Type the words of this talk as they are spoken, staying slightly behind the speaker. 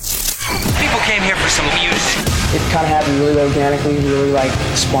came here for some music. It kind of happened really organically, really like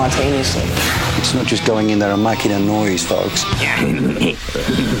spontaneously. It's not just going in there and making a noise, folks. The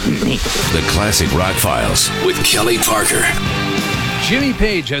Classic Rock Files with Kelly Parker. Jimmy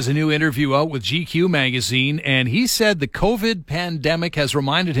Page has a new interview out with GQ magazine, and he said the COVID pandemic has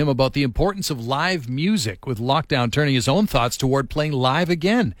reminded him about the importance of live music, with lockdown turning his own thoughts toward playing live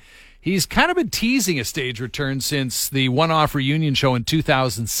again. He's kind of been teasing a stage return since the one-off reunion show in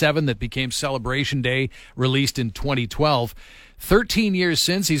 2007 that became Celebration Day, released in 2012. 13 years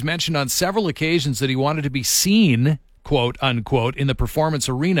since, he's mentioned on several occasions that he wanted to be seen, quote unquote, in the performance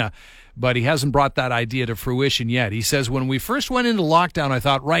arena, but he hasn't brought that idea to fruition yet. He says, when we first went into lockdown, I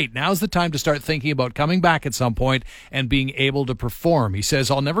thought, right, now's the time to start thinking about coming back at some point and being able to perform. He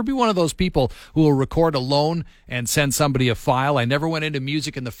says, I'll never be one of those people who will record alone and send somebody a file. I never went into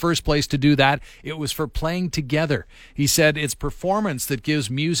music in the first place to do that. It was for playing together. He said, it's performance that gives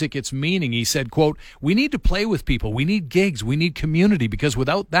music its meaning. He said, quote, we need to play with people. We need gigs. We need community, because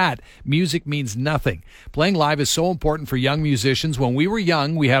without that, music means nothing. Playing live is so important for young musicians. When we were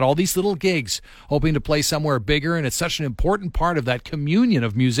young, we had all these little gigs, hoping to play somewhere bigger, and it's such an important part of that communion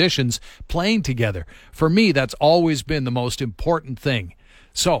of musicians playing together. For me, that's always been the most important thing.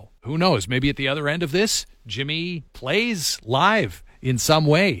 So, who knows, maybe at the other end of this, Jimmy plays live in some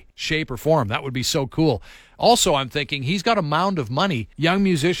way, shape, or form. That would be so cool. Also, I'm thinking he's got a mound of money. Young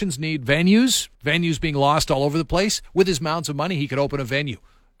musicians need venues being lost all over the place. With his mounds of money, he could open a venue.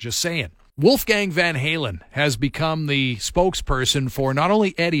 Just saying. Wolfgang Van Halen has become the spokesperson for not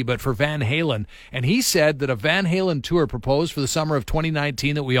only Eddie, but for Van Halen. And he said that a Van Halen tour proposed for the summer of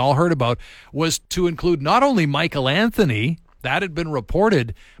 2019 that we all heard about was to include not only Michael Anthony, that had been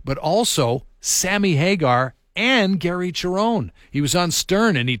reported, but also Sammy Hagar and Gary Cherone. He was on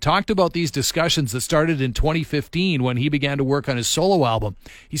Stern, and he talked about these discussions that started in 2015 when he began to work on his solo album.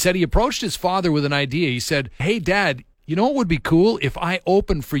 He said he approached his father with an idea. He said, hey, Dad, you know what would be cool? If I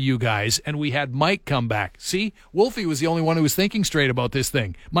opened for you guys and we had Mike come back. See, Wolfie was the only one who was thinking straight about this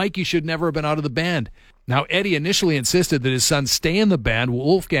thing. Mikey should never have been out of the band. Now, Eddie initially insisted that his son stay in the band,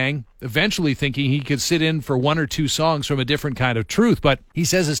 Wolfgang eventually thinking he could sit in for one or two songs from A Different Kind of Truth. But he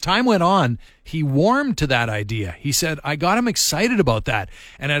says as time went on, he warmed to that idea. He said, I got him excited about that.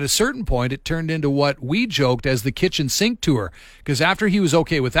 And at a certain point, it turned into what we joked as the kitchen sink tour. Because after he was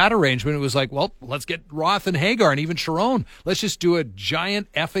okay with that arrangement, it was like, well, let's get Roth and Hagar and even Cherone. Let's just do a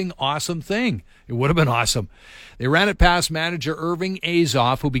giant effing awesome thing. It would have been awesome. They ran it past manager Irving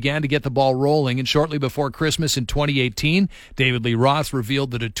Azoff, who began to get the ball rolling. And shortly before Christmas in 2018, David Lee Roth revealed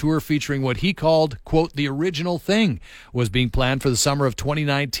that a tour featuring what he called, quote, the original thing was being planned for the summer of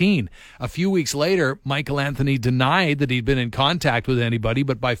 2019. A few weeks later, Michael Anthony denied that he'd been in contact with anybody,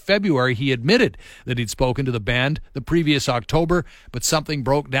 but by February, he admitted that he'd spoken to the band the previous October, but something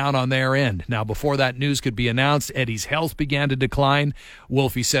broke down on their end. Now, before that news could be announced, Eddie's health began to decline.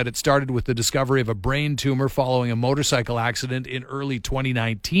 Wolfie said it started with the discovery of a brain tumor following a motorcycle accident in early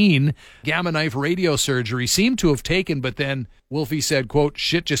 2019. Gamma knife radio surgery seemed to have taken, but then Wolfie said, quote,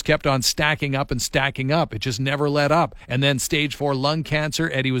 shit just kept on stacking up and stacking up. It just never let up. And then stage 4 lung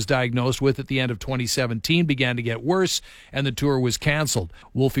cancer Eddie was diagnosed with at the end of 2017 began to get worse, and the tour was canceled.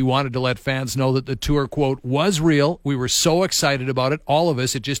 Wolfie wanted to let fans know that the tour, quote, was real. We were so excited about it, all of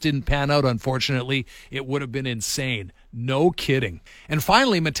us. It just didn't pan out, unfortunately. It would have been insane. No kidding. And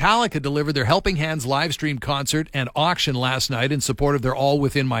finally, Metallica delivered their Helping Hands live stream concert and auction last night in support of their All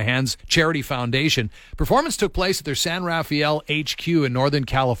Within My Hands charity foundation. Performance took place at their San Rafael HQ in Northern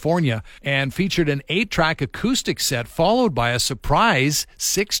California and featured an 8-track acoustic set followed by a surprise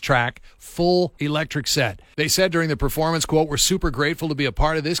 6-track full electric set. They said during the performance, quote, we're super grateful to be a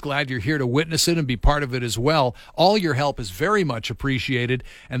part of this. Glad you're here to witness it and be part of it as well. All your help is very much appreciated.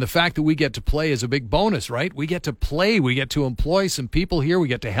 And the fact that we get to play is a big bonus, right? We get to play. We get to employ some people here. We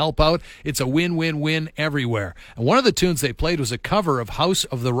get to help out. It's a win-win-win everywhere. And one of the tunes they played was a cover of House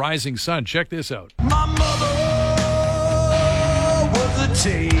of the Rising Sun. Check this out. My mother was a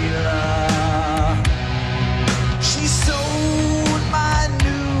tailor. She sewed my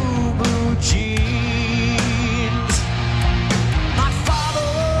new blue jeans. My father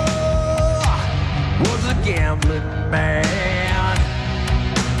was a gambling man.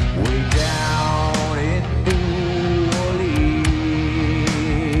 Way down in New Orleans.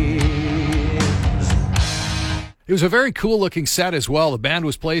 It was a very cool-looking set as well. The band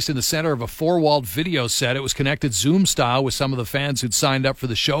was placed in the center of a 4-walled video set. It was connected Zoom style with some of the fans who'd signed up for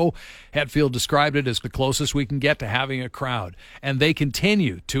the show. Hetfield described it as the closest we can get to having a crowd. And they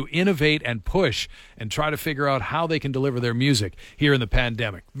continue to innovate and push and try to figure out how they can deliver their music here in the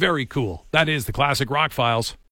pandemic. Very cool. That is the Classic Rock Files.